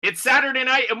It's Saturday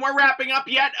night, and we're wrapping up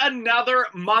yet another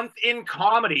month in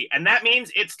comedy. And that means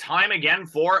it's time again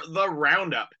for the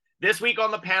Roundup. This week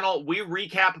on the panel, we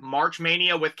recap March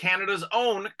Mania with Canada's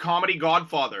own comedy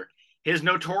godfather, his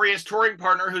notorious touring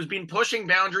partner who's been pushing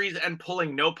boundaries and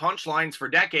pulling no punchlines for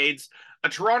decades, a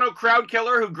Toronto crowd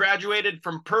killer who graduated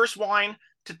from purse wine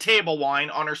to table wine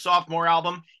on her sophomore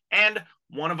album, and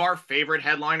one of our favorite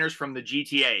headliners from the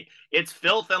GTA. It's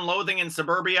Filth and Loathing in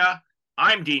Suburbia.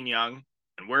 I'm Dean Young.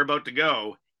 And we're about to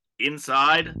go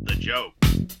inside the joke.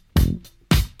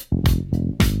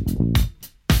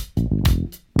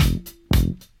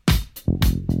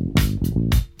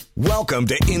 Welcome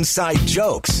to Inside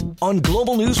Jokes on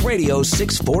Global News Radio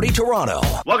 640 Toronto.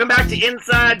 Welcome back to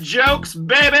Inside Jokes,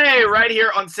 baby, right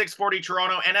here on 640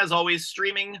 Toronto. And as always,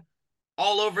 streaming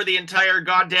all over the entire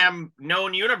goddamn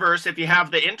known universe if you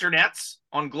have the internets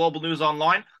on Global News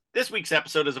Online. This week's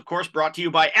episode is, of course, brought to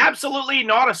you by Absolutely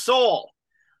Not a Soul.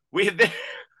 We've been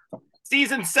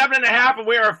season 7.5, and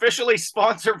we are officially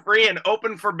sponsor-free and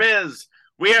open for biz.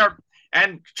 We are,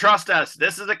 and trust us,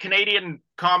 this is a Canadian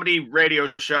comedy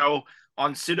radio show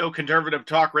on pseudo-conservative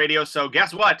talk radio, so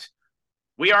guess what?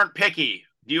 We aren't picky.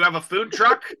 Do you have a food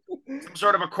truck? Some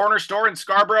sort of a corner store in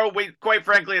Scarborough? We, quite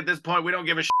frankly, at this point, we don't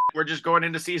give a shit. We're just going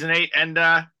into season 8,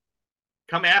 and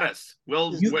come at us.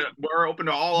 We're open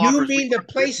to all offers. You mean the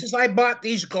places I bought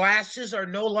these glasses are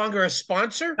no longer a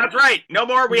sponsor? That's right. No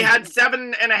more. We had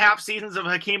 7.5 seasons of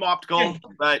Hakeem Optical,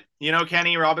 but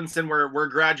Kenny Robinson, we're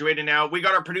graduating now. We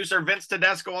got our producer Vince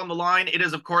Tedesco on the line. It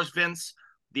is, of course, Vince,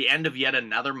 the end of yet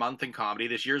another month in comedy.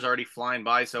 This year's already flying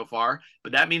by so far,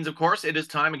 but that means, of course, it is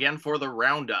time again for the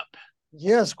Roundup.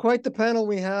 Yes, quite the panel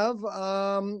we have.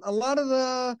 A lot of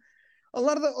the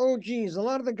OGs, a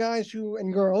lot of the guys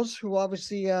and girls who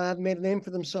obviously have made a name for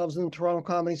themselves in the Toronto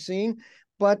comedy scene,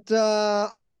 but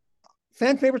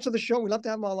fan favorites of the show. We love to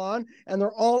have them all on, and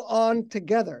they're all on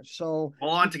together. So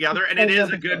all on together, and it is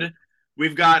a good.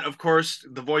 We've got, of course,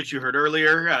 the voice you heard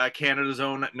earlier, Canada's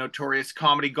own notorious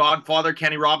comedy godfather,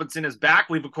 Kenny Robinson, is back.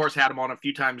 We've, of course, had him on a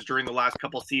few times during the last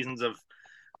couple seasons of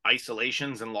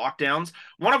isolations and lockdowns.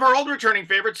 One of our old returning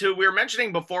favorites, who we were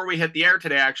mentioning before we hit the air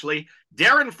today, actually,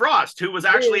 Darren Frost, who was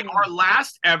actually our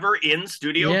last ever in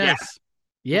studio guest.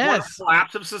 Yes. Before the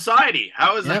collapse of society.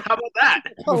 How about that?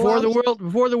 Before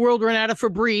the world ran out of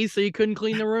Febreze, so you couldn't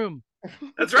clean the room.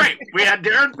 That's right. We had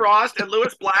Darren Frost and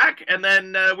Lewis Black, and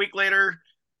then a week later,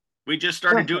 we just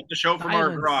started doing the show from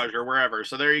our garage or wherever.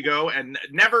 So there you go, and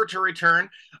never to return.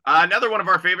 Another one of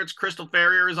our favorites, Crystal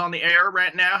Ferrier, is on the air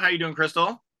right now. How you doing,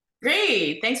 Crystal?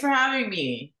 Great. Thanks for having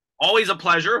me. Always a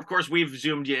pleasure. Of course, we've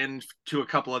zoomed you in to a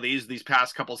couple of these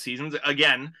past couple seasons.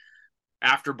 Again,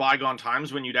 after bygone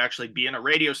times when you'd actually be in a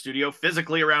radio studio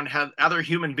physically around other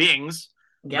human beings.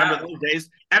 Yeah. Remember those days?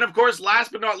 And of course,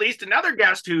 last but not least, another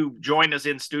guest who joined us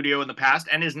in studio in the past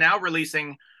and is now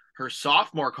releasing her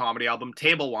sophomore comedy album,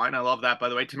 Table Wine. I love that, by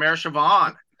the way. Tamara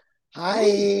Siobhan.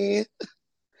 Hi.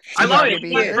 I love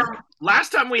it.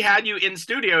 Last time we had you in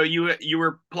studio, you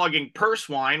were plugging Purse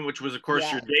Wine, which was, of course,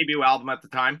 your debut album at the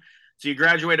time. So you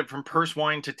graduated from Purse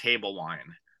Wine to Table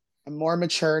Wine. I'm more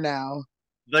mature now.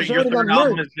 Your third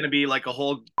album is going to be like a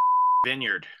whole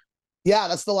vineyard. Yeah,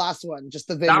 that's the last one. Just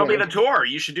the vineyard. That'll be the tour.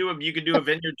 You could do a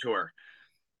vineyard tour.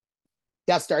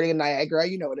 Yeah, starting in Niagara,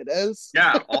 you know what it is.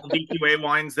 Yeah, all DQA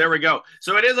wines. There we go.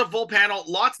 So it is a full panel.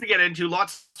 Lots to get into.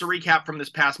 Lots to recap from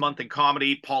this past month in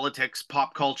comedy, politics,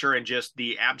 pop culture, and just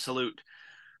the absolute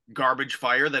garbage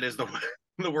fire that is the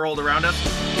world around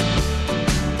us.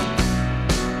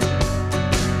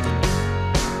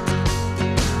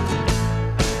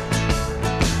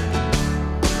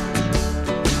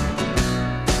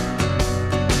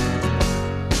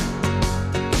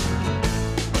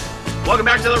 Welcome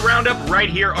back to the Roundup right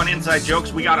here on Inside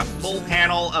Jokes. We got a full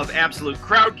panel of absolute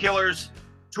crowd killers,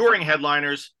 touring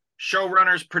headliners,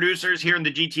 showrunners, producers here in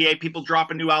the GTA, people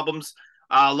dropping new albums.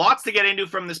 Lots to get into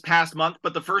from this past month,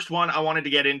 but the first one I wanted to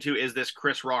get into is this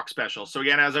Chris Rock special. So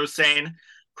again, as I was saying,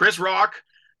 Chris Rock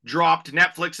dropped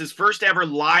Netflix's first ever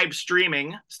live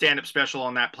streaming stand-up special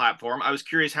on that platform. I was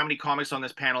curious how many comics on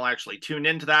this panel actually tuned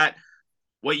into that,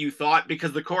 what you thought,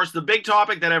 because of course the big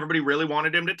topic that everybody really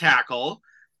wanted him to tackle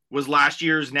was last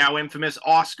year's now infamous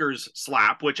Oscars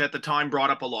slap, which at the time brought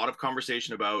up a lot of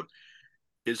conversation about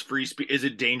is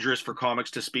it dangerous for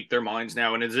comics to speak their minds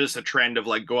now? And is this a trend of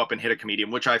like go up and hit a comedian,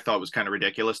 which I thought was kind of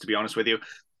ridiculous, to be honest with you.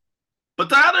 But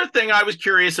the other thing I was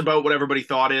curious about what everybody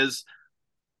thought is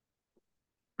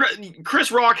Chris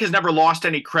Rock has never lost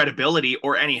any credibility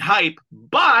or any hype,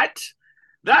 but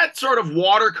that sort of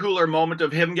water cooler moment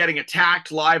of him getting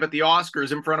attacked live at the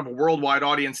Oscars in front of a worldwide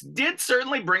audience did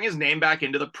certainly bring his name back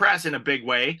into the press in a big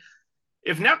way.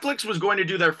 if Netflix was going to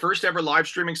do their first ever live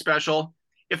streaming special,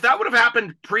 if that would have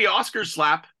happened pre-Oscars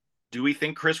slap, do we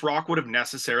think Chris Rock would have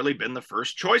necessarily been the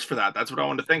first choice for that? That's what I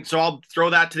want to think. So I'll throw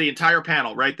that to the entire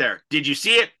panel right there. Did you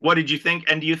see it? What did you think?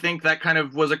 And do you think that kind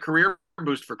of was a career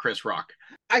boost for Chris Rock?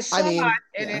 I saw it,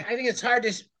 and yeah. I think it's hard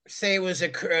to say it was a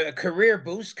career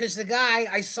boost because the guy,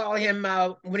 I saw him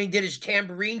when he did his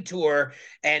tambourine tour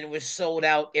and was sold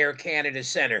out Air Canada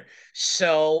Center.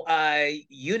 So,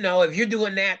 if you're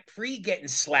doing that pre getting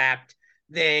slapped,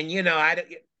 then,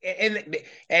 and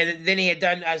then he had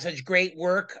done such great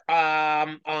work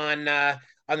on the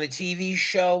TV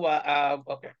show.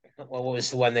 What was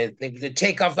the one? The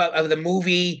takeoff of the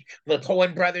movie, the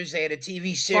Coen brothers. They had a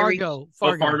TV series. Fargo.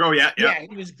 Oh, Fargo, yeah.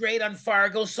 He was great on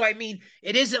Fargo. So I mean,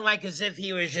 it isn't like as if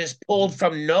he was just pulled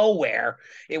from nowhere.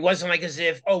 It wasn't like as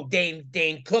if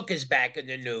Dane Cook is back in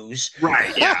the news.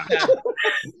 Right. Yeah.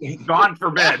 God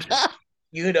forbid.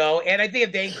 And I think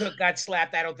if Dane Cook got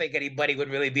slapped, I don't think anybody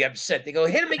would really be upset. They go,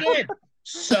 hit him again.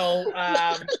 So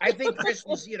I think Chris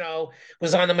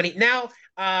was on the money. Now,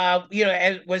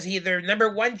 was he their number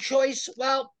one choice?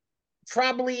 Well,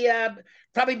 probably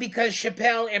because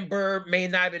Chappelle and Burr may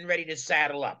not have been ready to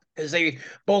saddle up because they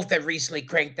both have recently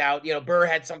cranked out. Burr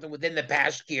had something within the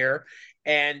past year,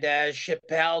 and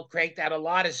Chappelle cranked out a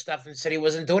lot of stuff and said he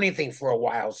wasn't doing anything for a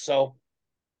while. So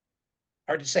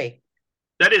hard to say.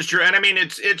 That is true. And I mean,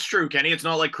 it's true, Kenny. It's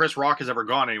not like Chris Rock has ever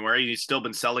gone anywhere. He's still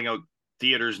been selling out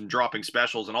theaters and dropping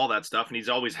specials and all that stuff. And he's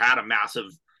always had a massive,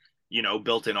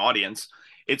 built-in audience.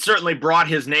 It certainly brought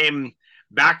his name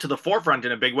back to the forefront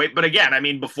in a big way. But again, I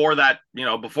mean, before that,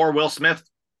 before Will Smith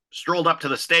strolled up to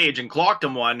the stage and clocked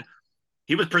him one,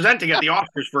 he was presenting at the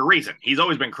Oscars for a reason. He's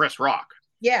always been Chris Rock.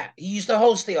 Yeah, he used to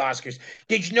host the Oscars.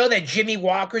 Did you know that Jimmy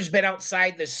Walker's been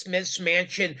outside the Smiths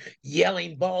mansion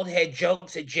yelling bald head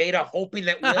jokes at Jada, hoping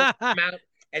that Will come out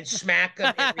and smack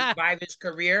him and revive his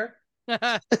career?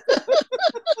 It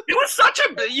was such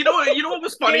a, you know what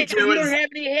was funny too? You don't have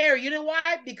any hair. You know why?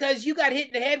 Because you got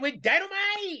hit in the head with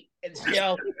dynamite. And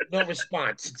still no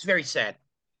response. It's very sad.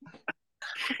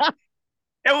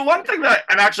 Yeah, well, one thing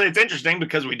and actually it's interesting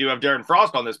because we do have Darren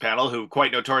Frost on this panel, who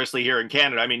quite notoriously here in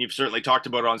Canada, I mean, you've certainly talked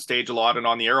about it on stage a lot and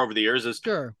on the air over the years, is,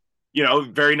 sure,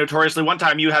 very notoriously, one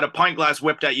time you had a pint glass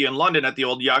whipped at you in London at the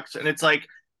old Yucks, and it's like,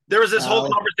 there was this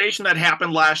whole conversation that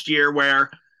happened last year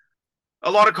where a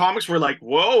lot of comics were like,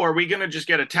 whoa, are we going to just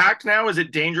get attacked now? Is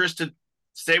it dangerous to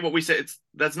say what we say?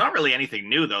 That's not really anything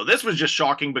new, though. This was just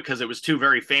shocking because it was two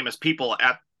very famous people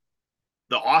at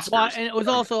the Oscars. Well, and it was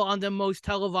also on the most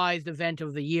televised event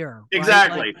of the year. Right?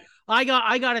 Exactly. Like,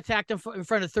 I got attacked in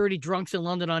front of 30 drunks in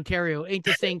London, Ontario. Ain't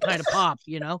the same kind of pop,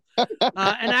 And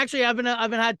actually, I've been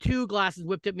had 2 glasses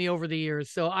whipped at me over the years.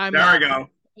 So there we go.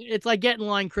 It's like get in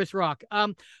line, Chris Rock.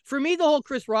 For me, the whole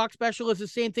Chris Rock special is the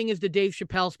same thing as the Dave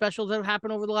Chappelle specials that have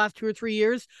happened over the last 2 or 3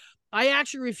 years. I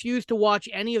actually refuse to watch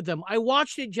any of them. I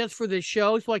watched it just for this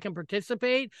show so I can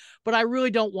participate, but I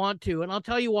really don't want to. And I'll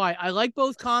tell you why. I like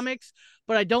both comics,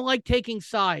 but I don't like taking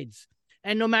sides.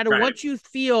 And no matter what you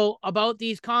feel about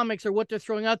these comics or what they're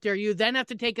throwing out there, you then have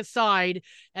to take a side,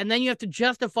 and then you have to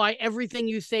justify everything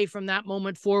you say from that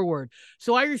moment forward.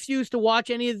 So I refuse to watch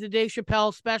any of the Dave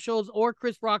Chappelle specials or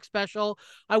Chris Rock special.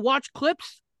 I watch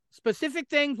clips, specific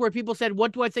things where people said,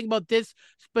 what do I think about this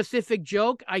specific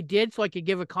joke? I did, so I could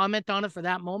give a comment on it for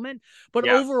that moment. But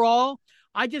overall,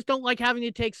 I just don't like having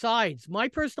to take sides. My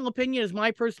personal opinion is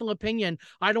my personal opinion.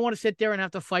 I don't want to sit there and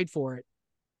have to fight for it.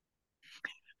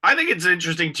 I think it's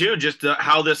interesting too, just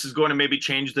how this is going to maybe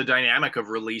change the dynamic of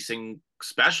releasing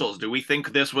specials. Do we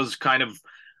think this was kind of,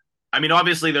 I mean,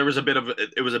 obviously it was a bit of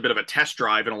a test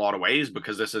drive in a lot of ways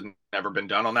because this had never been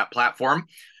done on that platform.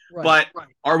 Right, but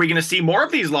are we going to see more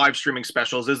of these live streaming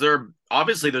specials? There's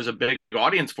a big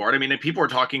audience for it. I mean, if people are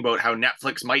talking about how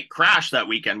Netflix might crash that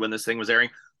weekend when this thing was airing,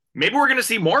 maybe we're going to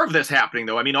see more of this happening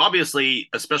though. I mean, obviously,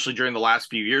 especially during the last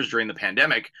few years during the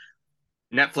pandemic,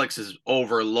 Netflix is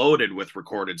overloaded with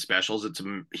recorded specials. It's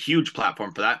a huge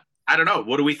platform for that. I don't know.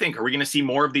 What do we think? Are we going to see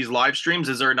more of these live streams?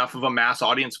 Is there enough of a mass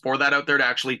audience for that out there to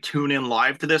actually tune in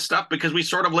live to this stuff? Because we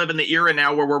sort of live in the era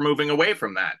now where we're moving away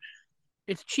from that.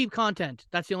 It's cheap content.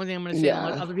 That's the only thing I'm going to say. Yeah.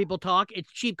 Let other people talk. It's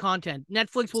cheap content.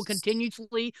 Netflix will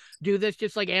continuously do this,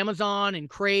 just like Amazon and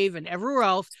Crave and everywhere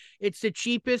else. It's the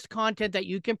cheapest content that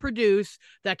you can produce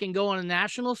that can go on a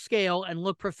national scale and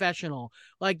look professional.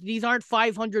 Like, these aren't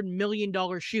 $500 million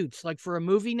shoots. Like, for a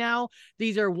movie now,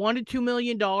 these are $1 to $2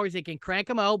 million. They can crank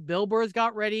them out. Bill Burr's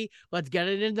got ready. Let's get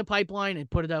it in the pipeline and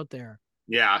put it out there.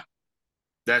 Yeah.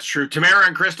 That's true. Tamara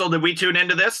and Crystal, did we tune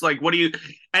into this? Like,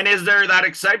 and is there that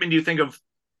excitement, do you think, of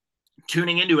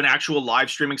tuning into an actual live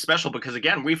streaming special, because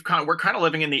again, we're kind of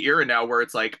living in the era now where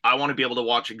it's like I want to be able to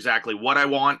watch exactly what I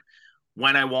want,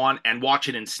 when I want, and watch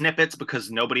it in snippets, because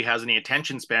nobody has any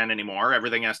attention span anymore.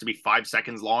 Everything has to be 5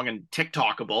 seconds long and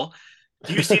TikTokable.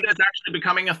 Do you see this actually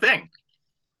becoming a thing?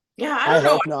 Yeah, I I don't know.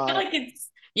 hope I not. feel like it's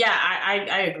yeah,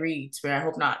 I agree, Spear. I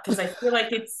hope not. Because I feel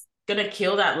like it's gonna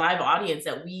kill that live audience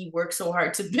that we work so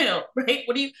hard to build, right?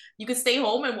 What do you could stay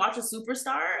home and watch a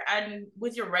superstar and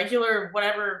with your regular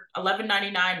whatever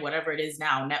 $11.99, whatever it is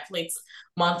now, Netflix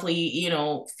monthly,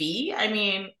 fee. I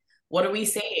mean, what are we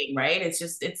saying, right?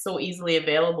 It's so easily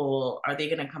available. Are they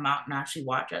gonna come out and actually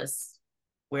watch us?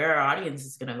 Where our audience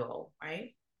is gonna go,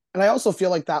 right? And I also feel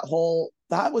like that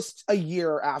was a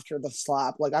year after the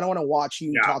slap. Like, I don't want to watch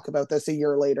you Yeah. talk about this a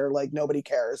year later. Like, nobody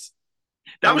cares.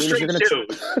 That was strange too.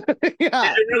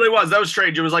 Yeah. It really was. That was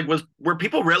strange. It was like, were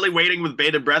people really waiting with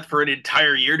bated breath for an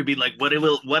entire year to be like, what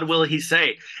will he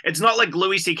say? It's not like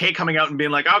Louis C.K. coming out and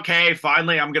being like, okay,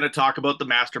 finally, I'm going to talk about the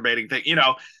masturbating thing.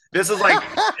 This is like,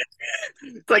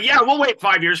 it's like, yeah, we'll wait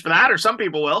 5 years for that, or some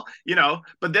people will,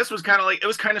 But this was kind of like, it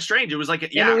was kind of strange. It was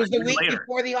like, yeah, and it was the week later.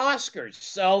 before the Oscars,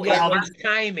 so Well, it was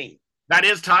timing. That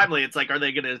is timely. It's like, are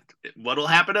they gonna? What'll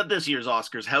happen at this year's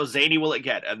Oscars? How zany will it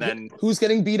get? And then who's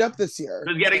getting beat up this year?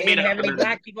 who's getting They beat didn't up? have any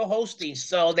black people hosting,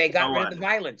 so they got rid of the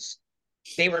violence.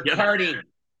 They were Yeah. carding.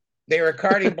 They were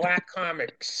carding black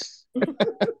comics.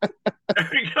 There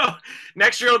we go.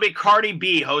 Next year it'll be Cardi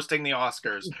B hosting the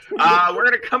Oscars. We're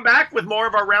going to come back with more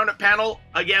of our roundup panel.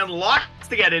 Again, lots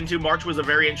to get into. March was a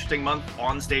very interesting month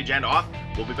on stage and off.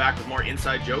 We'll be back with more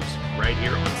inside jokes right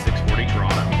here on 640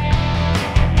 Toronto.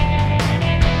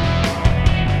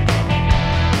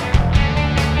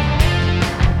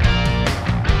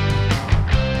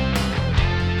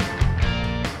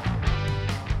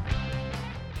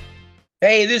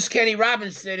 Hey, this is Kenny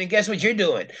Robinson, and guess what you're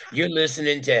doing? You're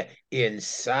listening to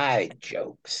Inside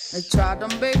Jokes. They tried to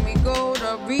make me go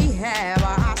to rehab.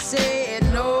 I said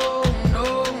no,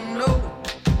 no, no.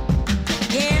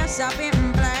 Yes, I've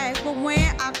been black, but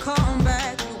when I come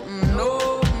back,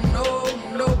 no, no,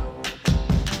 no.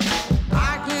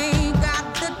 I ain't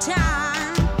got the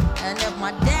time, and if my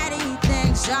daddy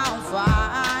thinks I'm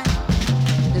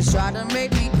fine, they try to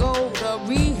make me go to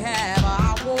rehab.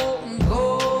 I won't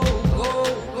go.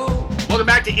 Welcome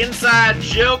back to Inside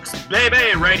Jokes,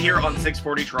 baby, right here on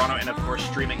 640 Toronto, and of course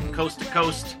streaming coast to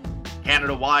coast,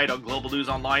 Canada-wide on Global News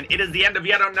Online. It is the end of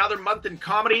yet another month in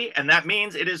comedy, and that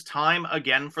means it is time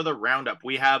again for the roundup.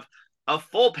 We have a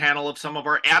full panel of some of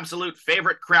our absolute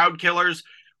favorite crowd killers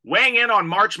weighing in on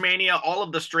March Mania, all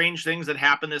of the strange things that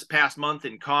happened this past month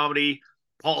in comedy,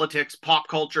 politics, pop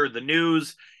culture, the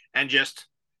news, and just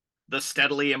the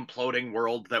steadily imploding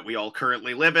world that we all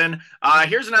currently live in.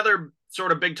 Here's another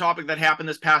sort of big topic that happened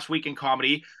this past week in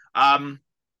comedy. I'm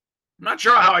not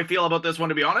sure how I feel about this one,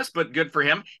 to be honest, but good for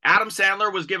him. Adam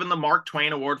Sandler was given the Mark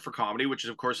Twain Award for Comedy, which is,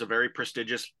 of course, a very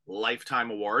prestigious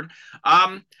lifetime award.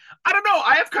 I don't know.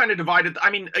 I have kind of divided.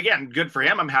 I mean, again, good for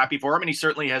him. I'm happy for him, and he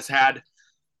certainly has had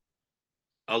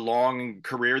a long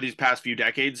career these past few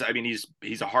decades. I mean,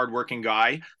 he's a hardworking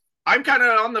guy. I'm kind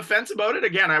of on the fence about it.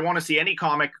 Again, I want to see any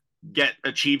comic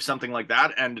achieve something like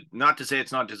that, and not to say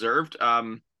it's not deserved.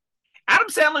 Adam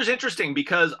Sandler's interesting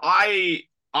because I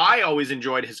always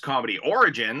enjoyed his comedy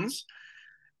origins.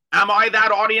 Am I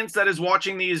that audience that is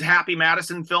watching these Happy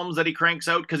Madison films that he cranks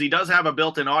out? Because he does have a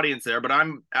built-in audience there, but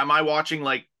am I watching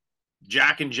like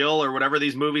Jack and Jill or whatever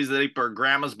these movies or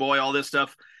Grandma's Boy, all this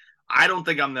stuff? I don't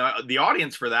think I'm the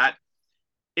audience for that.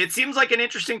 It seems like an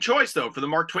interesting choice, though, for the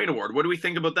Mark Twain Award. What do we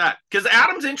think about that? Because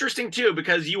Adam's interesting, too,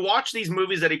 because you watch these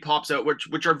movies that he pops out,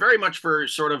 which are very much for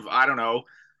sort of, I don't know,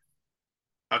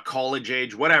 a college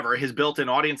age, whatever, his built-in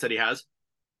audience that he has.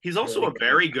 He's also a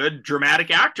very good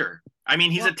dramatic actor. I mean,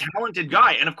 he's a talented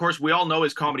guy. And of course, we all know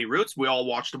his comedy roots. We all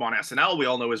watched him on SNL. We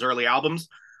all know his early albums.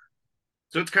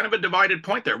 So it's kind of a divided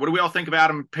point there. What do we all think about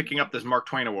him picking up this Mark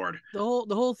Twain Award? The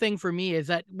whole thing for me is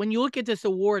that when you look at this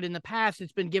award in the past,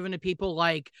 it's been given to people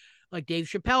like Dave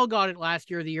Chappelle got it last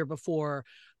year or the year before.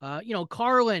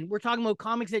 Carlin. We're talking about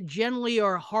comics that generally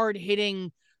are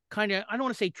hard-hitting, kind of, I don't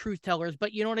want to say truth tellers,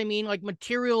 but you know what I mean? Like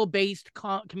material-based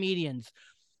comedians.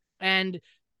 And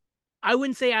I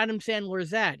wouldn't say Adam Sandler is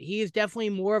that. He is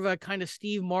definitely more of a kind of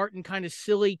Steve Martin, kind of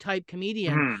silly type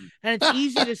comedian. And it's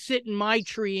easy to sit in my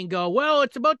tree and go, well,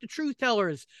 it's about the truth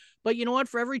tellers. But you know what?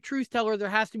 For every truth teller, there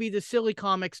has to be the silly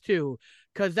comics too,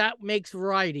 because that makes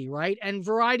variety, right? And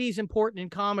variety is important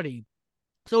in comedy.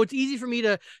 So it's easy for me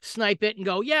to snipe it and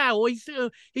go, yeah, well,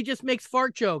 he just makes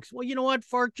fart jokes. Well, you know what?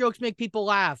 Fart jokes make people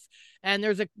laugh. And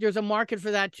there's a market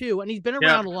for that too. And he's been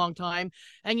around a long time.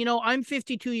 And, I'm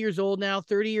 52 years old now,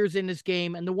 30 years in this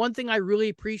game. And the one thing I really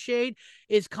appreciate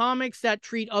is comics that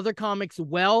treat other comics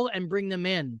well and bring them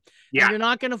in. Yeah. And you're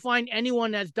not going to find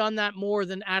anyone that's done that more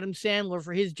than Adam Sandler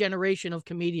for his generation of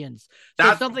comedians.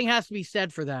 So something has to be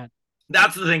said for that.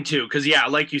 That's the thing too, because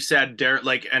like you said,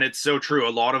 Darren, and it's so true.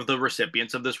 A lot of the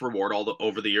recipients of this reward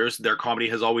over the years, their comedy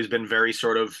has always been very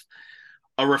sort of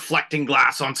a reflecting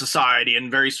glass on society and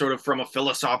very sort of from a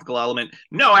philosophical element.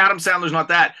 No, Adam Sandler's not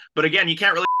that. But again, you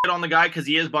can't really get on the guy because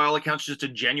he is, by all accounts, just a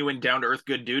genuine, down-to-earth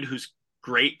good dude who's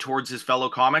great towards his fellow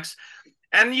comics.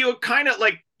 And you kind of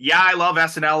I love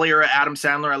SNL era Adam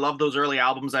Sandler. I love those early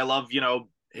albums. I love,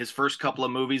 his first couple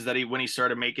of movies when he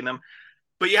started making them.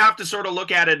 But you have to sort of look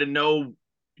at it and know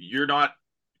you're not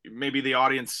maybe the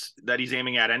audience that he's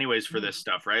aiming at anyways for this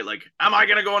stuff, right? Like, am I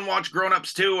going to go and watch Grown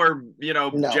Ups 2 or, No.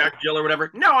 Jack Jill or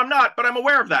whatever? No, I'm not, but I'm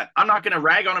aware of that. I'm not going to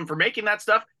rag on him for making that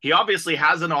stuff. He obviously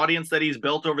has an audience that he's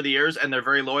built over the years and they're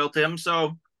very loyal to him.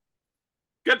 So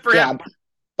good for him.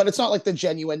 But it's not like the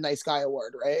genuine nice guy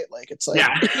award, right? Like, it's like,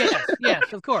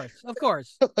 yes, of course.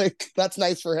 Like, that's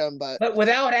nice for him. But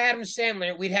without Adam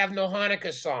Sandler, we'd have no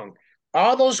Hanukkah song.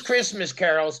 All those Christmas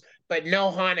carols, but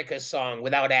no Hanukkah song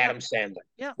without Adam Sandler.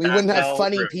 Yeah, we wouldn't have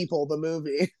Funny People, the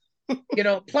movie.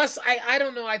 Plus I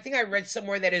don't know. I think I read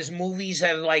somewhere that his movies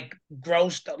have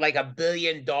grossed $1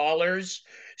 billion.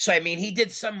 So I mean, he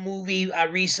did some movie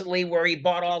recently where he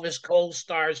bought all his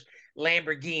co-stars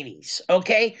Lamborghinis.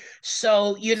 Okay,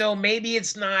 so maybe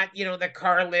it's not the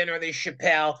Carlin or the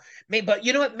Chappelle. But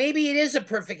you know what? Maybe it is a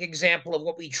perfect example of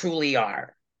what we truly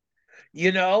are.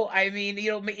 I mean,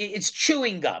 it's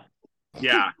chewing gum.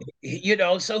 Yeah.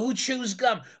 So who chews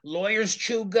gum? Lawyers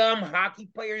chew gum, hockey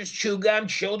players chew gum,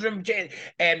 children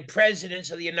and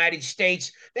presidents of the United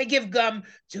States, they give gum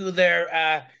to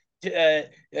their to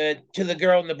the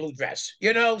girl in the blue dress.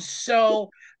 So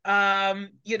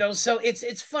so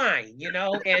it's fine,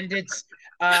 and it's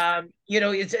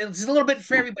it's a little bit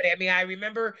for everybody. I mean, I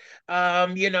remember,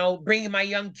 bringing my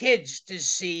young kids to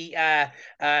see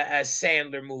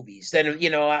Sandler movies. Then,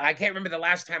 I can't remember the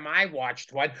last time I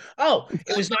watched one. Oh,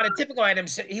 it was not a typical Adam.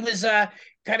 He was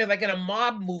kind of like in a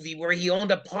mob movie where he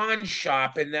owned a pawn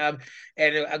shop and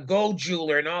a gold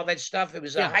jeweler and all that stuff. It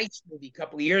was a heist movie a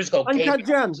couple of years ago. Uncut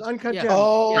Gems.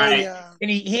 Oh, right. Yeah.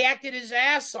 And he acted his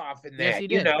ass off in that. Yes, he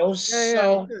did.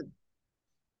 So.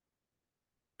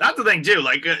 That's the thing too.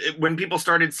 Like when people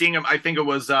started seeing him, I think it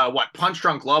was Punch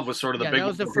Drunk Love was sort of the big that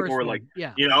was one. the first people were one.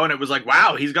 And it was like,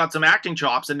 wow, he's got some acting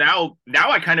chops. And now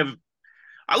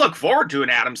I look forward to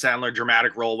an Adam Sandler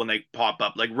dramatic role when they pop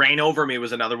up. Like Reign Over Me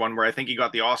was another one where I think he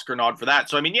got the Oscar nod for that.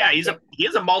 So I mean, he is a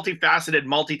multifaceted,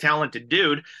 multi-talented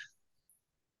dude.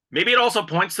 Maybe it also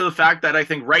points to the fact that I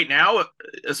think right now,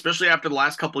 especially after the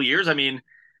last couple of years, I mean,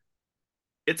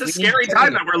 it's a scary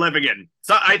time that we're living in.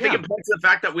 So I think it points to the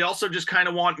fact that we also just kind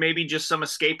of want maybe just some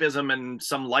escapism and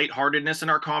some lightheartedness in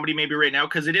our comedy maybe right now,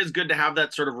 because it is good to have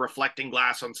that sort of reflecting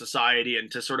glass on society and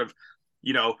to sort of,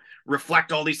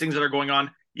 reflect all these things that are going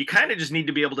on. You kind of just need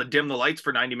to be able to dim the lights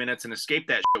for 90 minutes and escape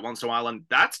that shit once in a while. And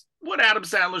that's what Adam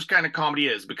Sandler's kind of comedy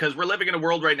is, because we're living in a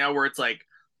world right now where it's like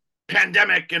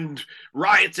pandemic and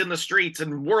riots in the streets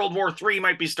and World War III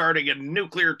might be starting and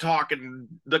nuclear talk and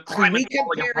the climate. Can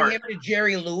we compare him to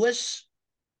Jerry Lewis?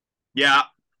 Yeah.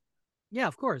 Yeah,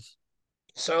 of course.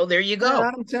 So there you go.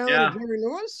 Adam Sandler and Jerry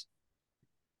Lewis?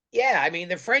 Yeah, I mean,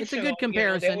 the French. It's a good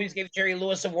comparison. They always give Jerry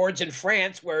Lewis awards in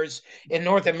France, whereas in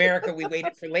North America, we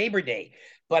waited for Labor Day.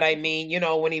 But I mean,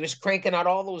 when he was cranking out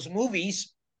all those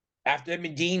movies after him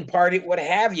and Dean parted, what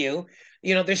have you,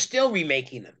 they're still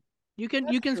remaking them. You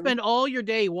can spend all your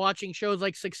day watching shows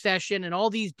like Succession and all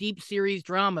these deep series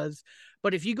dramas,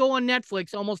 but if you go on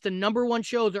Netflix, almost the number one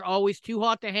shows are always Too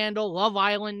Hot to Handle, Love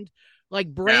Island, like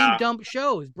brain dump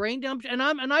shows. And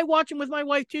I watch them with my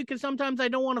wife too, because sometimes I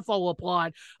don't want to follow a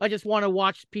plot. I just want to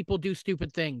watch people do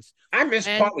stupid things. I miss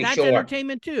Pauly that's Shore.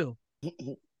 entertainment too.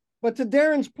 But to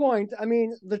Darren's point, I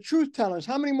mean, the truth tellers,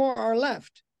 how many more are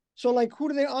left? So, who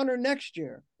do they honor next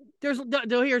year? Here's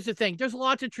the thing. There's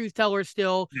lots of truth tellers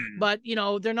still, but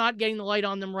they're not getting the light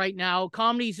on them right now.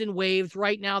 Comedy's in waves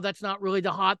right now. That's not really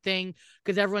the hot thing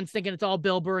because everyone's thinking it's all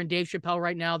Bill Burr and Dave Chappelle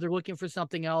right now. They're looking for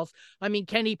something else. I mean,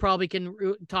 Kenny probably can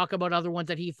talk about other ones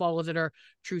that he follows that are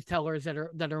truth tellers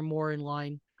that are more in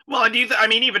line. Well, and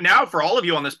even now for all of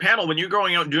you on this panel, when you're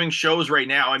going out and doing shows right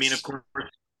now, I mean, of course,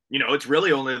 it's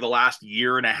really only the last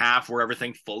year and a half where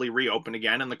everything fully reopened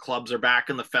again and the clubs are back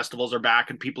and the festivals are back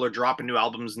and people are dropping new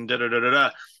albums and da-da-da-da-da.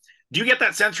 Do you get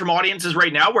that sense from audiences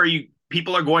right now where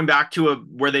people are going back to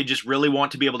where they just really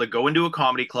want to be able to go into a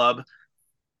comedy club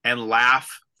and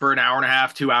laugh for an hour and a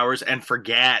half, 2 hours, and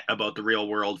forget about the real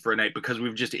world for a night, because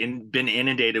we've just been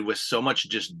inundated with so much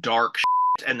just dark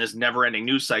shit and this never-ending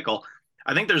news cycle.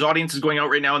 I think there's audiences going out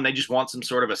right now and they just want some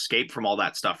sort of escape from all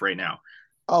that stuff right now.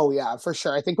 Oh yeah, for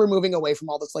sure. I think we're moving away from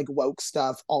all this like woke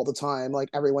stuff all the time. Like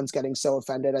everyone's getting so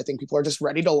offended. I think people are just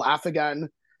ready to laugh again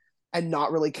and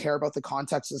not really care about the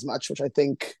context as much, which I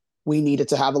think we needed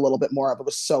to have a little bit more of. It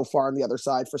was so far on the other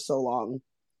side for so long.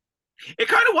 It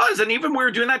kind of was. And even we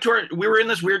were doing that we were in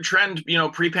this weird trend,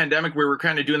 pre-pandemic, we were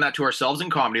kind of doing that to ourselves in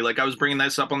comedy. Like I was bringing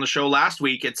this up on the show last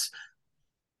week.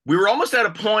 We were almost at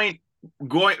a point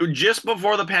going just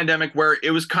before the pandemic where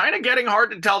it was kind of getting hard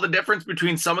to tell the difference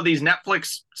between some of these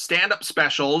Netflix stand-up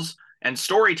specials and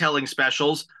storytelling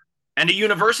specials and a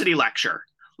university lecture.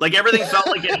 Like everything felt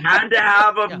like it had to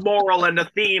have a moral and a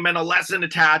theme and a lesson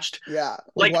attached. Yeah.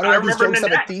 Like I remember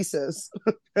Nanette, have a thesis.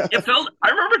 I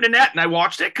remember Nanette, and I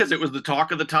watched it because it was the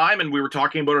talk of the time and we were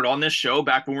talking about it on this show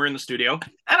back when we were in the studio.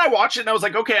 And I watched it and I was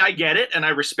like, okay, I get it and I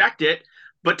respect it.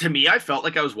 But to me, I felt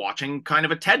like I was watching kind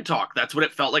of a TED Talk. That's what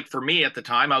it felt like for me at the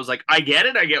time. I was like, I get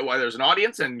it. I get why there's an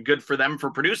audience and good for them for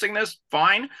producing this.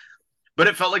 Fine. But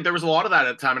it felt like there was a lot of that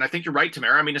at the time. And I think you're right,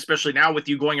 Tamara. I mean, especially now with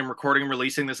you going and recording and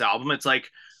releasing this album, it's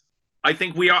like, I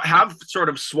think we have sort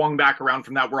of swung back around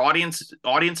from that where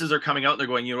audiences are coming out and they're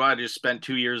going, you know what, I just spent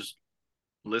 2 years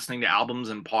listening to albums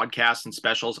and podcasts and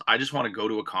specials. I just want to go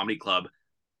to a comedy club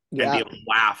and be able to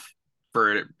laugh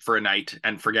for a night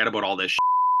and forget about all this shit.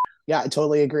 Yeah, I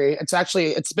totally agree.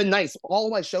 It's been nice. All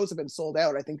my shows have been sold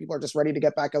out. I think people are just ready to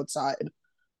get back outside.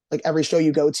 Like every show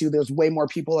you go to, there's way more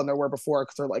people than there were before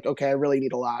because they're like, okay, I really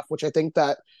need a laugh, which I think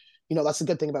that, that's the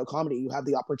good thing about comedy. You have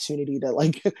the opportunity to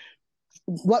like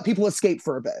let people escape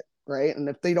for a bit, right? And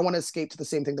if they don't want to escape to the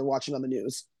same thing they're watching on the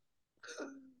news.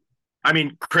 I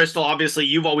mean, Crystal, obviously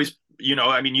you've always,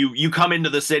 you come into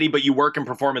the city, but you work and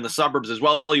perform in the suburbs as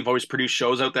well. You've always produced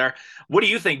shows out there. What do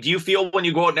you think? Do you feel when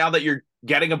you go out now that you're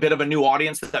getting a bit of a new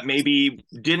audience that maybe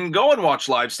didn't go and watch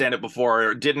live stand-up before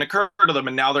or didn't occur to them,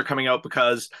 and now they're coming out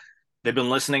because they've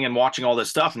been listening and watching all this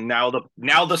stuff, and now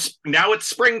it's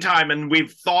springtime and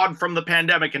we've thawed from the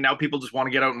pandemic and now people just want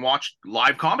to get out and watch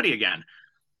live comedy again?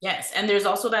 Yes, and there's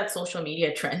also that social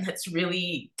media trend that's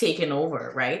really taken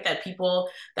over, right? That people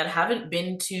that haven't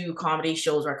been to comedy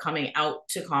shows are coming out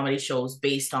to comedy shows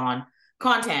based on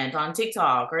content on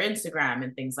TikTok or Instagram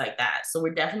and things like that. So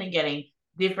we're definitely getting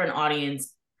different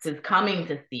audiences coming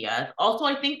to see us. Also,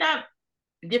 I think that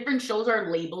different shows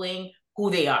are labeling who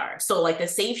they are. So like the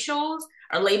safe shows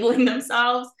are labeling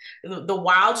themselves, the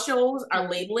wild shows are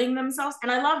labeling themselves,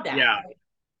 and I love that. Yeah.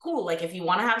 Cool. Like if you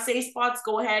want to have safe spots,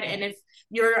 go ahead. And if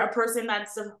you're a person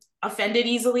that's offended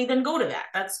easily, then go to that.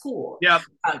 That's cool. Yeah.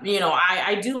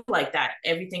 I do like that.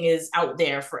 Everything is out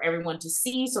there for everyone to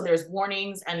see. So there's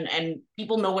warnings and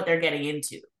people know what they're getting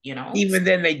into, Even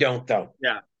then they don't though.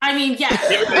 Yeah. I mean,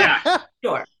 yeah.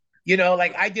 Sure.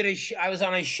 Like I was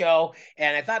on a show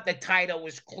and I thought the title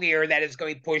was clear that it's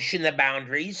going to be pushing the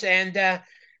boundaries. And,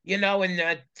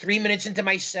 in 3 minutes into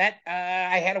my set,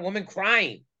 I had a woman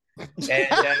crying. And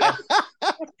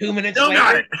 2 minutes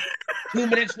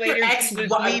later, she was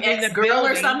leaving the girl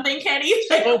building, or something, Kenny,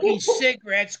 smoking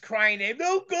cigarettes, crying,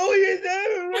 "Don't go in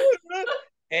there."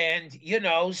 And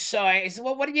so I said,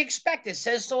 "Well, what do you expect? It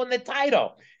says so in the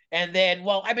title." And then,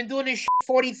 I've been doing this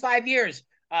 45 years.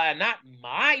 Not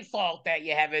my fault that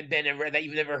you haven't been that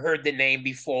you've never heard the name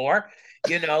before.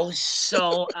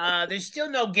 So there's still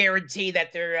no guarantee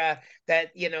that they're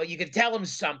you can tell them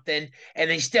something and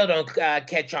they still don't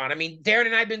catch on. I mean, Darren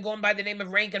and I have been going by the name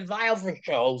of Rank and Vile for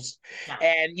shows,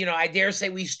 and I dare say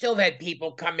we still had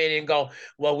people come in and go,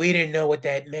 "Well, we didn't know what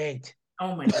that meant."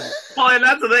 Oh my God. Well, and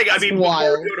that's the thing. I mean,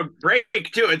 wild. Before we go to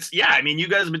break too, you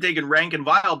guys have been taking Rank and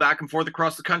Vile back and forth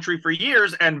across the country for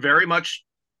years and very much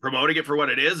promoting it for what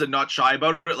it is and not shy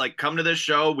about it. Like, come to this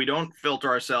show. We don't filter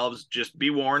ourselves. Just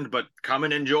be warned, but come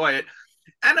and enjoy it.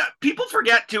 And people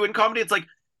forget too in comedy. It's like,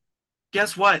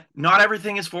 guess what? Not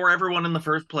everything is for everyone in the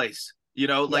first place.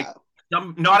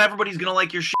 Not everybody's going to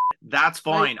like your shit. That's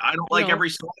fine. I don't like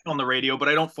every song on the radio, but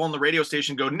I don't phone the radio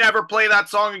station and go, never play that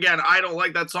song again. I don't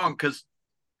like that song because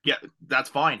that's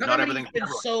fine. Not everything.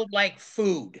 It's sold like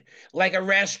food, like a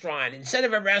restaurant. Instead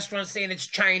of a restaurant saying it's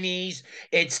Chinese,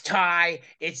 it's Thai,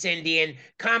 it's Indian,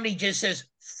 comedy just says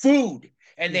food.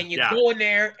 And then you go in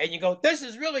there and you go, "This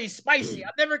is really spicy.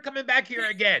 I'm never coming back here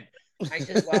again." I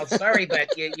said, well, sorry,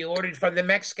 but you ordered from the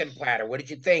Mexican platter. What did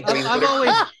you think?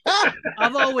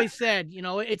 I've always said,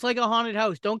 it's like a haunted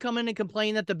house. Don't come in and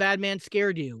complain that the bad man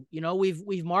scared you.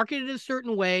 We've marketed it a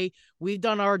certain way. We've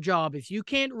done our job. If you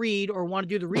can't read or want to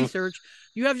do the research,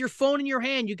 you have your phone in your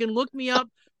hand. You can look me up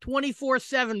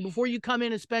 24/7 before you come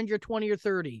in and spend your 20 or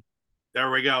 30. There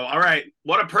we go. All right.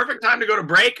 What a perfect time to go to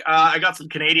break. I got some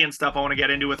Canadian stuff I want to get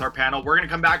into with our panel. We're going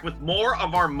to come back with more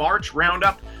of our March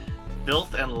roundup.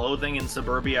 Filth and Loathing in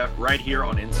Suburbia right here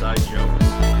on Inside Jokes.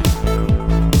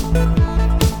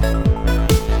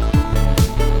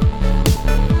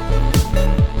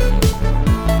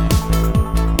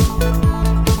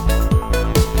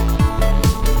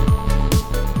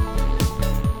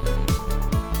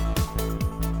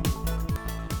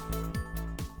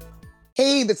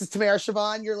 Hey, this is Tamara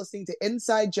Siobhan. You're listening to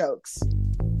Inside Jokes.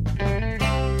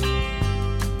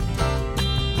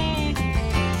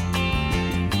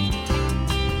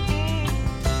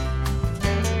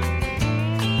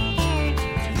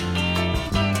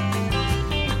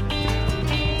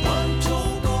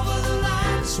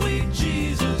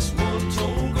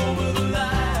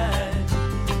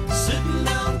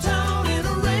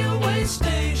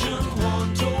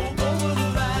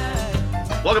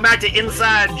 Welcome back to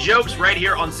Inside Jokes right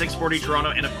here on 640 Toronto,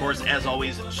 and of course, as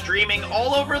always, streaming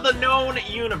all over the known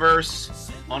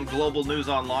universe on Global News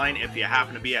Online if you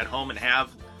happen to be at home and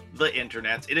have the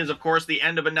internet. It is, of course, the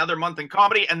end of another month in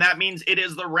comedy, and that means it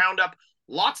is the roundup.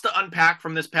 Lots to unpack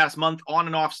from this past month on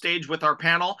and off stage with our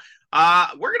panel.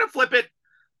 We're going to flip it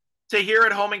to here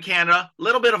at home in Canada. A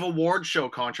little bit of award show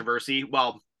controversy.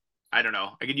 Well, I don't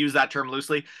know. I could use that term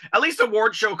loosely. At least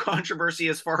award show controversy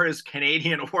as far as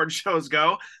Canadian award shows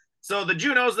go. So the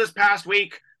Junos this past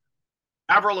week,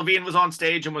 Avril Lavigne was on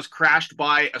stage and was crashed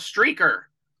by a streaker,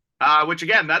 which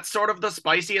again, that's sort of the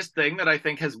spiciest thing that I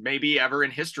think has maybe ever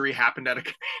in history happened at a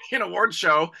Canadian award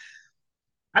show.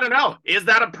 I don't know. Is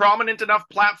that a prominent enough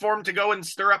platform to go and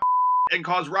stir up and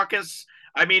cause ruckus?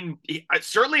 I mean,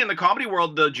 certainly in the comedy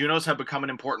world, the Junos have become an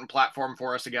important platform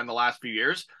for us again the last few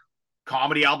years.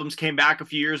 Comedy albums came back a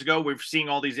few years ago. We're seeing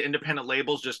all these independent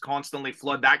labels just constantly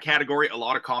flood that category. A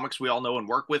lot of comics we all know and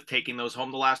work with taking those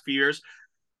home the last few years.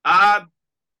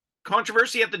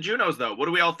 Controversy at the Junos, though. What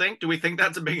do we all think? Do we think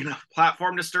that's a big enough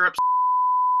platform to stir up?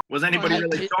 Was anybody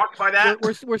really shocked by that?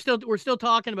 We're still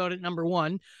talking about it. Number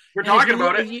one, we're talking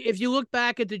about it. If you look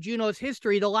back at the Junos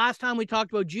history, the last time we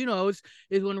talked about Junos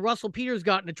is when Russell Peters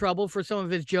got into trouble for some of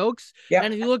his jokes. Yeah.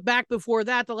 And if you look back before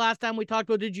that, the last time we talked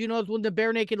about the Junos when the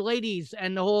Bare Naked Ladies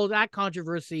and the whole that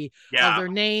controversy of their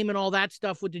name and all that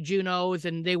stuff with the Junos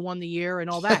and they won the year and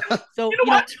all that. So you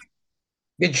know what?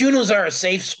 The Junos are a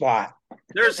safe spot.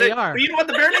 They are. But you know what?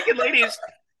 The Bare Naked Ladies.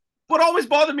 What always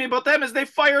bothered me about them is they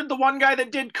fired the one guy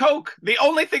that did coke. The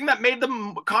only thing that made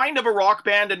them kind of a rock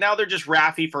band, and now they're just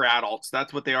Raffi for adults.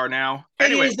 That's what they are now.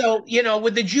 Anyway, it is, though,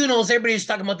 with the Junos, everybody's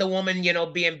talking about the woman,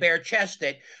 being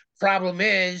bare-chested. Problem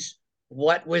is,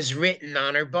 what was written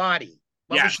on her body?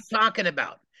 What was she talking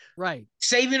about? Right.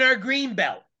 Saving our green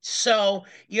belt. So,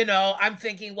 I'm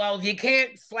thinking, well, if you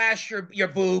can't flash your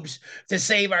boobs to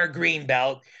save our green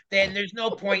belt, then there's no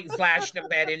point in flashing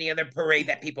them at any other parade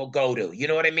that people go to. You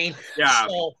know what I mean? Yeah.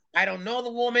 So I don't know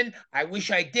the woman. I wish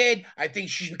I did. I think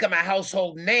she's become a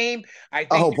household name. I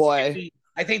think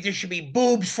I think there should be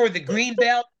boobs for the green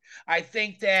belt. I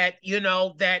think that,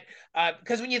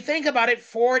 because when you think about it,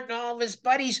 Ford and all of his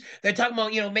buddies, they're talking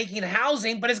about, making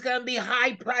housing, but it's going to be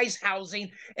high price housing.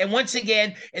 And once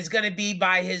again, it's going to be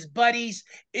by his buddies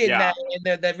in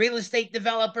the real estate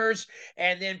developers.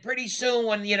 And then pretty soon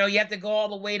when, you have to go all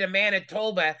the way to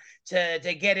Manitoba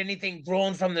to get anything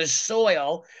grown from the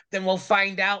soil, then we'll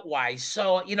find out why.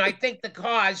 So, I think the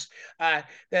cause,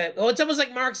 it's almost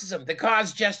like Marxism. The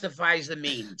cause justifies the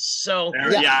means. So,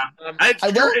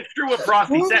 it's true with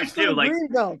frosty sex too. Like, green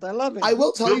belt. I love it. I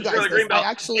will tell you guys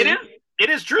this. It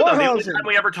is true though. The only time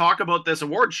we ever talk about this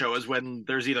award show is when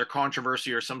there's either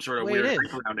controversy or some sort of weird thing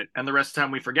around it, and the rest of the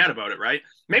time we forget about it. Right?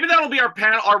 Maybe that'll be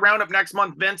our roundup next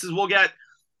month. Vince is we'll get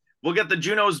the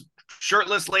Junos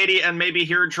shirtless lady, and maybe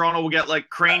here in Toronto we'll get like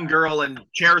crane girl and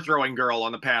chair throwing girl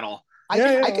on the panel. I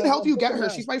can help you get her.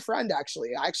 She's my friend,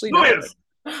 actually. I actually know her.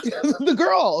 The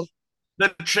girl.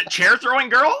 The chair throwing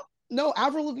girl? No,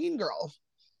 Avril Lavigne girl.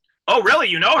 Oh, really?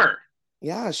 You know her?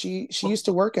 Yeah, she used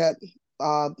to work at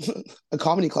a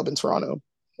comedy club in Toronto.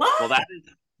 What? Well, that is.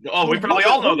 Oh, we probably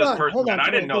all know this person.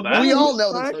 I didn't know that. We all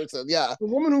know this person. Yeah. The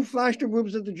woman who flashed her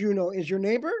boobs at the Juno is your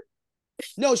neighbor?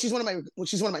 No, she's one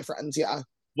of my friends. Yeah.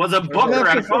 Was a booker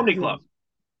at a comedy club.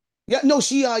 Yeah, no,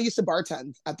 she used to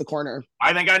bartend at the corner.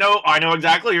 I think I know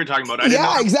exactly what you're talking about.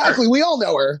 Exactly. We all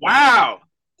know her. Wow.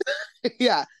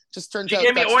 Yeah. Just turns She out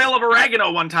gave me that's oil of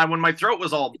oregano one time when my throat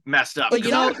was all messed up. But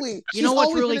exactly. you know what's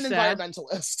always really been an sad?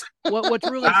 environmentalist. What's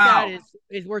really Wow. sad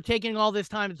is we're taking all this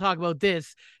time to talk about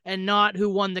this and not who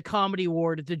won the comedy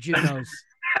award at the Junos.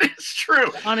 That is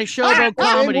true. On a show about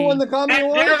comedy. Who won the comedy And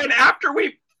award? Darren, after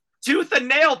we tooth and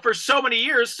nail for so many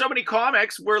years, so many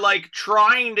comics were like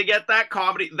trying to get that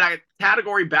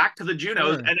category back to the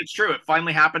Junos, Sure. and it's true. It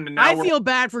finally happened, and now I feel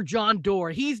bad for John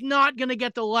Doerr. He's not going to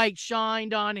get the light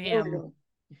shined on There we him. go.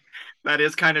 that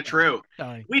is kind of true.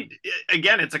 Sorry.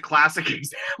 Again, it's a classic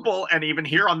example, and even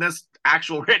here on this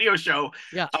actual radio show,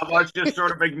 Yeah. of us just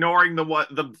sort of ignoring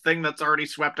the thing that's already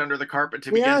swept under the carpet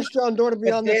to We begin. asked John Doerr to be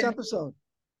But on this then- episode.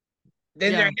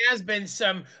 Then Yeah. there has been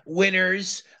some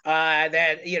winners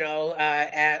that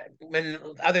when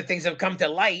other things have come to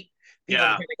light, people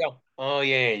Yeah. kind of go, "Oh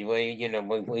yeah,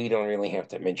 well, we don't really have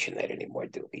to mention that anymore,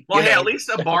 do we?" Well, You hey, know? at least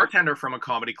a bartender from a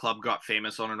comedy club got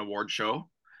famous on an award show.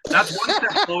 That's one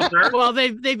step closer. Well,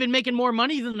 they've been making more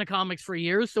money than the comics for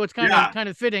years, so it's kind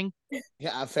of fitting.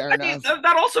 Yeah, fair I mean, enough.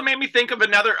 that also made me think of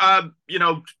another.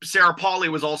 Sarah Polley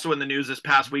was also in the news this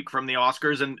past week from the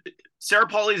Oscars, and Sarah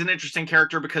Polley's an interesting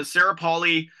character because Sarah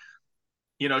Polley,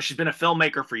 she's been a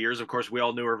filmmaker for years. Of course, we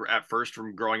all knew her at first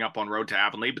from growing up on Road to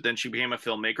Avonlea, but then she became a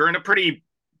filmmaker and a pretty,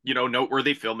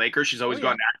 noteworthy filmmaker. She's always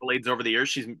gotten accolades over the years.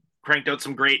 She's cranked out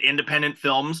some great independent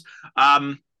films.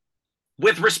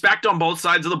 With respect on both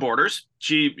sides of the borders.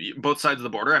 Both sides of the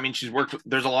border. I mean, she's worked with,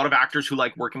 there's a lot of actors who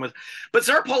like working with, but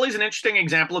Sarah Polley's an interesting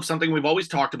example of something we've always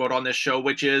talked about on this show,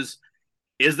 which is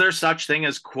there such thing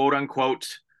as quote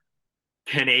unquote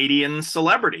Canadian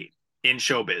celebrity in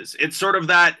showbiz? It's sort of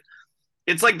that,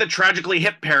 it's like the Tragically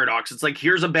Hip paradox. It's like,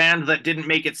 here's a band that didn't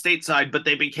make it stateside, but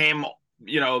they became,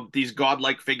 these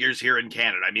godlike figures here in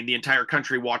Canada. I mean, the entire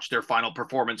country watched their final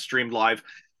performance streamed live.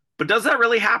 But does that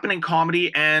really happen in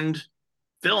comedy and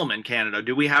film in Canada?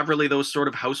 Do we have really those sort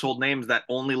of household names that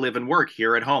only live and work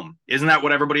here at home? Isn't that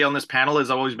what everybody on this panel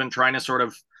has always been trying to sort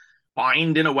of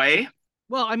find in a way?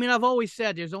 Well, I mean, I've always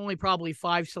said there's only probably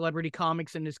 5 celebrity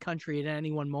comics in this country at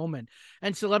any one moment.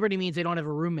 And celebrity means they don't have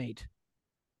a roommate.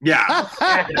 Yeah.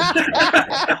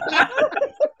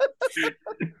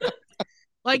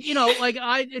 Like,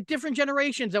 different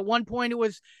generations. At one point, it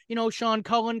was, Sean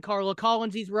Cullen, Carla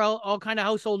Collins. These were all kind of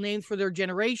household names for their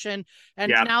generation.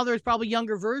 And now there's probably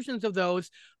younger versions of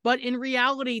those. But in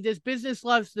reality, this business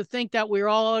loves to think that we're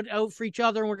all out for each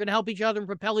other and we're going to help each other and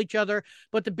propel each other.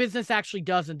 But the business actually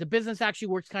doesn't. The business actually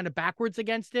works kind of backwards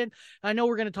against it. I know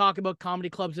we're going to talk about comedy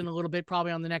clubs in a little bit,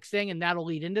 probably on the next thing, and that'll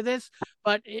lead into this.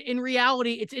 But in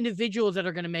reality, it's individuals that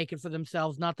are going to make it for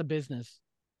themselves, not the business.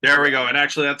 There we go. And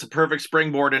actually, that's a perfect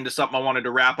springboard into something I wanted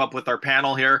to wrap up with our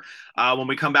panel here. When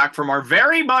we come back from our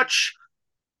very much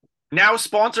now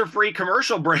sponsor-free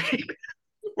commercial break,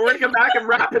 we're going to come back and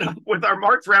wrap it up with our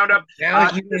March Roundup.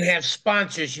 Now you don't have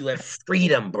sponsors, you have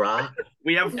freedom, brah.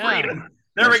 We have Yeah. freedom.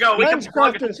 There we go. We can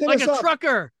plug, Crafters, hit Like us a up.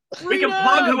 trucker. we can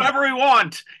plug whoever we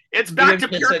want. It's back to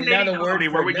Freedom pure is Canadian another word comedy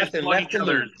for where we just nothing plug left each to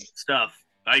other's lose. stuff.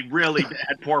 I really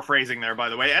had poor phrasing there, by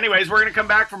the way. Anyways, we're going to come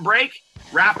back from break,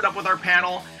 wrap it up with our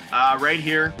panel right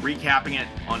here, recapping it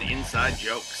on Inside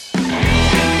Jokes.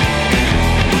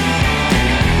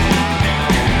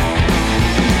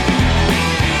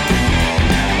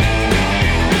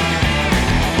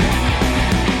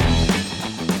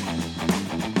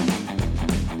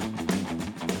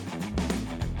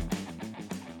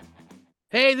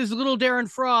 Hey, this is little Darren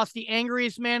Frost, the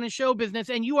angriest man in show business,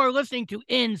 and you are listening to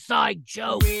Inside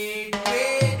Jokes.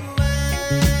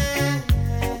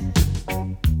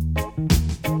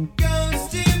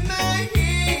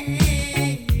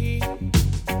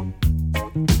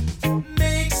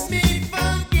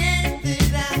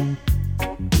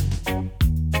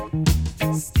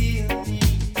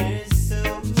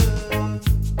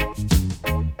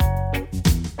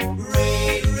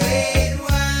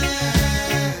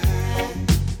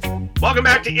 Welcome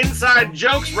back to Inside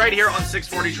Jokes right here on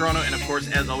 640 Toronto, and of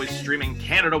course, as always, streaming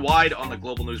Canada-wide on the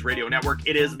Global News Radio Network.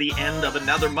 It is the end of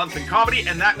another month in comedy,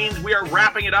 and that means we are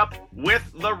wrapping it up with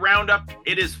the roundup.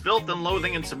 It is Filth and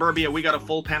Loathing in Suburbia. We got a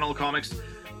full panel of comics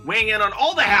weighing in on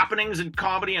all the happenings in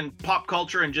comedy and pop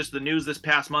culture and just the news this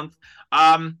past month.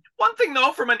 One thing,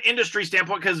 though, from an industry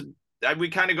standpoint, because we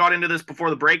kind of got into this before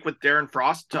the break with Darren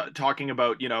Frost talking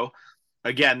about,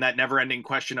 again, that never-ending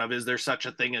question of, is there such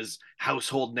a thing as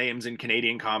household names in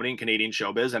Canadian comedy and Canadian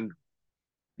showbiz? And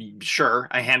sure,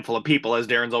 a handful of people, as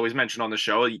Darren's always mentioned on the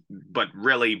show, but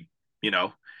really,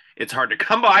 it's hard to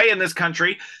come by in this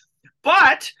country.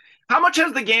 But how much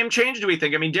has the game changed, do we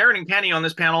think? I mean, Darren and Kenny on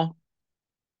this panel,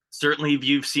 certainly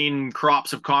you've seen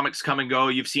crops of comics come and go.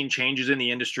 You've seen changes in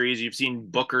the industries. You've seen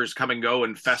bookers come and go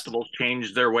and festivals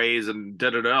change their ways and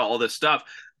all this stuff.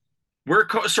 We're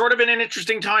sort of in an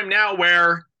interesting time now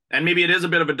where, and maybe it is a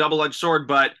bit of a double-edged sword,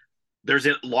 but there's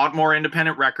a lot more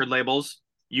independent record labels.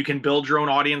 You can build your own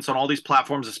audience on all these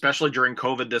platforms, especially during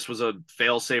COVID. This was a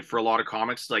fail-safe for a lot of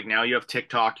comics. Like now you have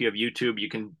TikTok, you have YouTube, you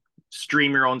can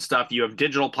stream your own stuff. You have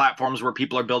digital platforms where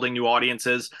people are building new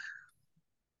audiences.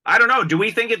 I don't know. Do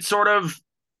we think it's sort of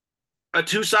a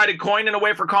two-sided coin in a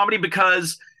way for comedy?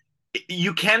 Because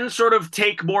you can sort of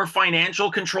take more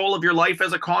financial control of your life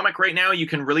as a comic right now. You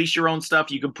can release your own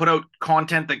stuff. You can put out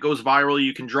content that goes viral.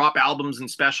 You can drop albums and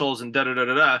specials and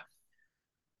da-da-da-da-da.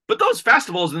 But those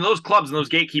festivals and those clubs and those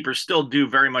gatekeepers still do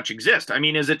very much exist. I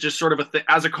mean, is it just sort of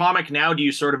as a comic now, do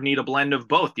you sort of need a blend of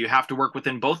both? Do you have to work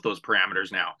within both those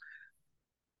parameters now?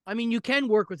 I mean, you can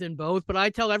work within both, but I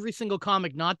tell every single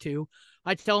comic not to.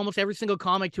 I tell almost every single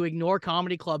comic to ignore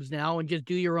comedy clubs now and just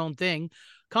do your own thing.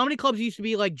 Comedy clubs used to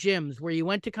be like gyms where you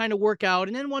went to kind of work out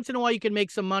and then once in a while you can make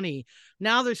some money.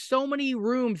 Now there's so many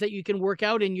rooms that you can work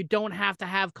out in. You don't have to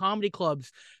have comedy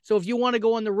clubs. So if you want to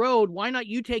go on the road, why not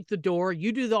you take the door?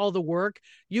 You do all the work.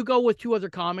 You go with two other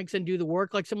comics and do the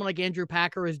work like someone like Andrew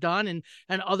Packer has done and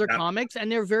other comics. And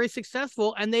they're very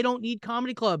successful and they don't need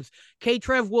comedy clubs. K.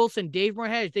 Trev Wilson, Dave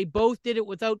Merhesh, they both did it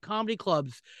without comedy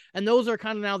clubs. And those are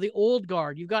kind of now the old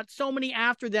guard. You've got so many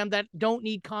after them that don't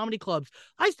need comedy clubs.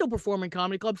 I still perform in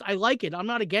comedy clubs. I like it. I'm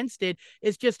not against it.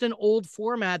 It's just an old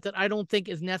format that I don't think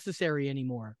is necessary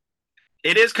anymore.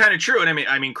 It is kind of true. And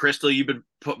I mean, Crystal, you've been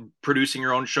producing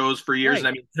your own shows for years. Right. And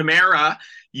I mean, Tamara,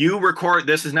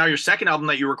 this is now your second album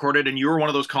that you recorded. And you were one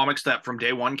of those comics that from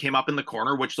day one came up in the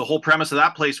corner, which the whole premise of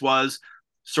that place was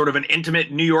sort of an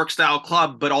intimate New York style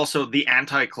club, but also the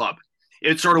anti-club.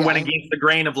 It sort of went against the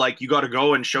grain of like, you got to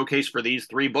go and showcase for these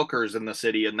three bookers in the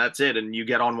city and that's it. And you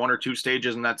get on one or two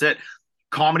stages and that's it.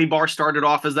 Comedy Bar started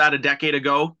off as that a decade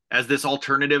ago as this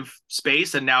alternative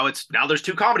space. And now there's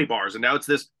two comedy bars and now it's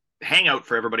this hangout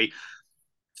for everybody.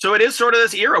 So it is sort of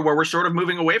this era where we're sort of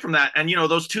moving away from that. And, you know,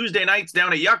 those Tuesday nights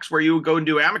down at Yucks where you go and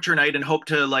do amateur night and hope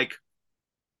to like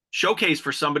showcase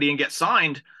for somebody and get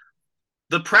signed,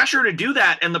 the pressure to do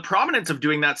that and the prominence of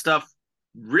doing that stuff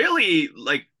really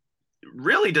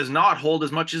does not hold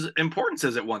as much importance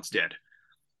as it once did.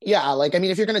 Yeah, like, I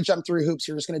mean, if you're going to jump through hoops,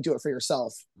 you're just going to do it for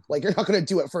yourself. Like, you're not going to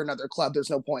do it for another club.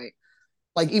 There's no point.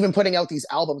 Like, even putting out these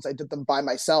albums, I did them by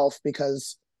myself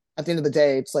because at the end of the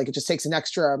day, it's like it just takes an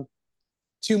extra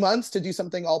 2 months to do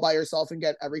something all by yourself and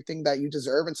get everything that you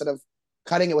deserve instead of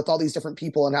cutting it with all these different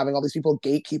people and having all these people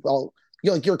gatekeep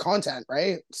your content,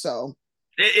 right? So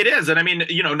it is. And I mean,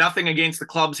 you know, nothing against the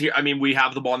clubs here. I mean, we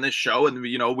have them on this show and,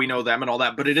 you know, we know them and all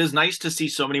that, but it is nice to see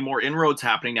so many more inroads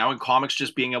happening now and comics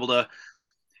just being able to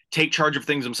take charge of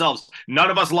things themselves. None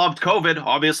of us loved COVID.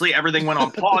 Obviously, everything went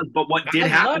on pause, but what did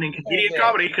happen in Canadian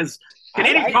comedy, because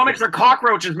Canadian comics are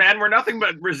cockroaches, man. We're nothing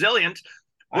but resilient.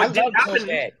 What did happen?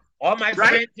 COVID. All my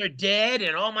friends are dead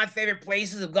and all my favorite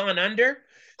places have gone under.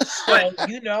 So,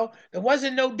 you know, there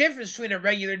wasn't no difference between a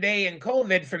regular day and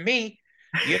COVID for me.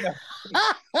 You know,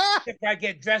 if I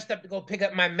get dressed up to go pick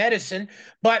up my medicine.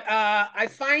 But I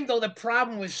find, though, the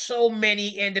problem with so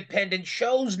many independent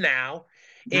shows now,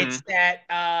 it's that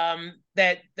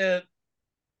that the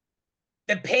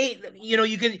pay, you know,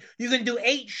 you can do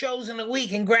 8 shows in a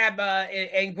week and grab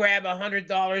 $100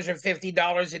 or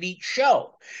 $50 at each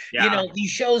show. Yeah. You know,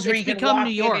 these shows where you can walk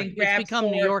in and grab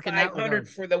 $500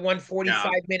 for the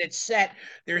 145-minute set.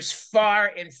 There's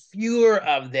far and fewer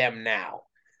of them now.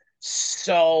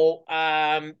 So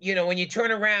you know, when you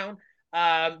turn around,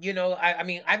 you know, I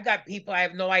mean, I've got people, I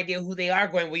have no idea who they are,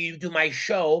 going, will you do my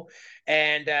show?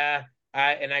 And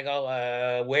I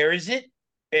go, where is it?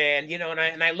 And, you know,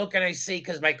 and I look and I see,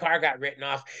 because my car got written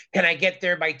off, can I get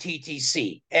there by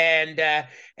TTC? And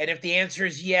if the answer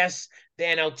is yes,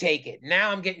 then I'll take it.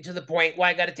 Now I'm getting to the point where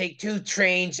I got to take 2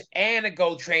 trains and a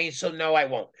GO train. So no, I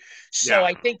won't. So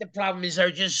I think the problem is there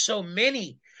are just so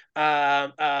many,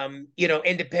 you know,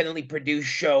 independently produced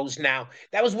shows now.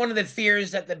 That was one of the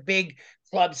fears that the big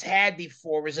clubs had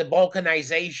before, was a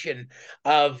balkanization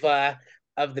of the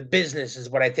business, is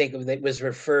what I think it was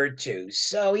referred to.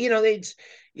 So, you know,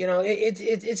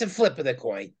 it's a flip of the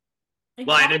coin.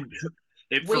 Well,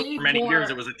 for many years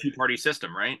it was a 2-party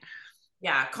system, right?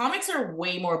 Yeah, comics are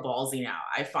way more ballsy now,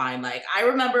 I find. Like, I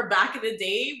remember back in the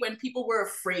day when people were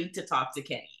afraid to talk to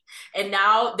Kenny. And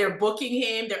now they're booking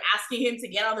him, they're asking him to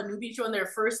get on the newbie show in their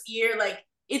first year. Like,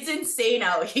 it's insane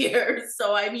out here.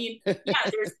 So, I mean, yeah,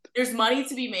 there's money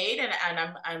to be made. And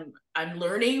I'm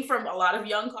learning from a lot of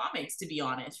young comics, to be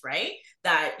honest, right?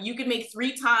 That you can make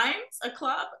 3 times a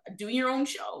club doing your own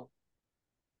show.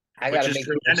 I got to is make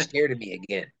true. people scared of me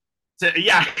again.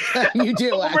 Yeah. You do,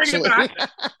 We'll bring it actually.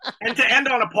 back. And to end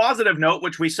on a positive note,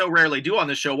 which we so rarely do on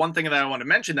this show, one thing that I want to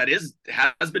mention that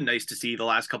has been nice to see the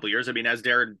last couple of years. I mean, as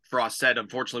Darren Frost said,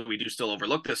 unfortunately, we do still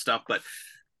overlook this stuff. But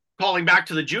calling back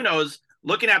to the Junos,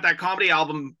 looking at that comedy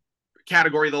album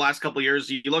category the last couple of years,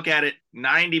 you look at it,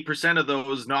 90% of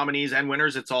those nominees and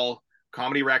winners, it's all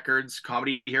comedy records,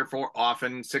 Comedy Here For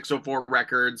Often, 604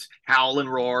 Records, Howl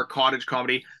and Roar, Cottage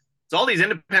Comedy. It's all these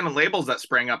independent labels that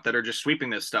sprang up that are just sweeping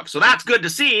this stuff. So that's good to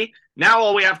see. Now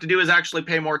all we have to do is actually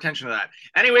pay more attention to that.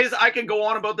 Anyways, I can go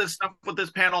on about this stuff with this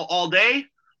panel all day.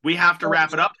 We have to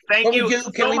wrap it up. Thank you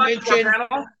so much for our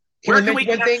panel. Can we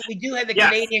mention one thing? We do have the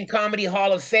Canadian Comedy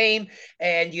Hall of Fame,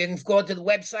 and you can go to the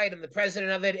website. I'm the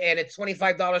president of it, and it's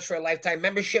 $25 for a lifetime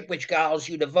membership, which allows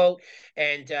you to vote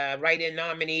and write in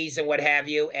nominees and what have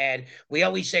you. And we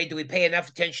always say, do we pay enough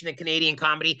attention to Canadian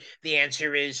comedy? The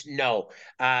answer is no.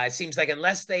 It seems like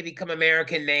unless they become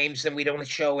American names, then we don't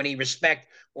show any respect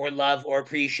or love or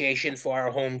appreciation for our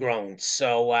homegrown.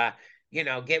 So,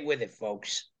 get with it,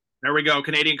 folks. There we go.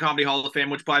 Canadian Comedy Hall of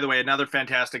Fame, which, by the way, another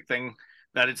fantastic thing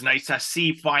that it's nice to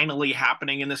see finally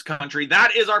happening in this country.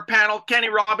 That is our panel. Kenny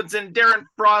Robinson, Darren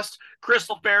Frost,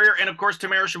 Crystal Ferrier, and of course,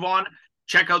 Tamara Siobhan.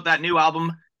 Check out that new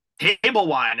album, Table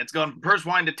Wine. It's going from purse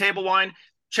wine to table wine.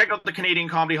 Check out the Canadian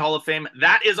Comedy Hall of Fame.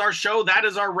 That is our show. That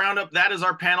is our roundup. That is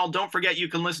our panel. Don't forget, you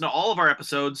can listen to all of our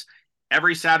episodes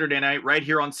every Saturday night right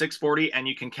here on 640, and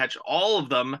you can catch all of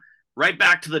them right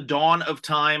back to the dawn of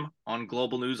time on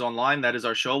Global News Online. That is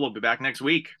our show. We'll be back next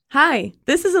week. Hi,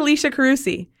 this is Alicia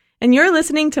Carusi, and you're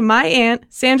listening to my aunt,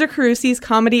 Sandra Carusi's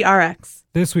Comedy RX.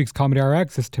 This week's Comedy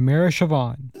RX is Tamara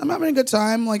Siobhan. I'm having a good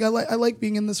time. I like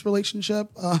being in this relationship.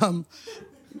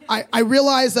 I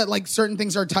realize that certain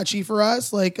things are touchy for us.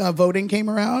 Voting came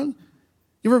around.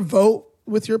 You ever vote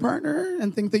with your partner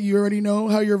and think that you already know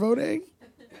how you're voting?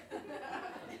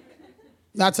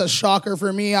 That's a shocker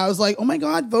for me. I was like, oh my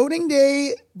God, voting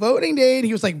day. And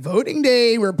he was like, voting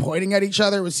day. We're pointing at each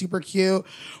other. It was super cute.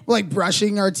 We're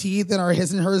brushing our teeth and our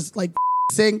his and hers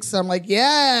sinks. I'm like,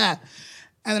 yeah.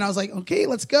 And then I was like, okay,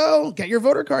 let's go. Get your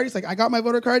voter card. He's like, I got my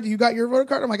voter card. You got your voter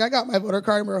card? I'm like, I got my voter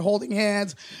card. And we're holding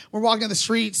hands. We're walking down the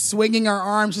street, swinging our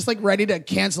arms, just ready to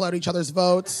cancel out each other's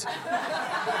votes.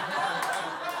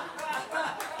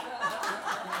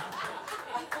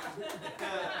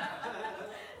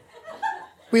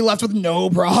 We left with no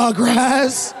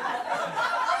progress.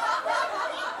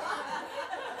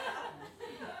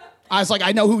 I was like,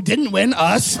 I know who didn't win,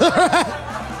 us.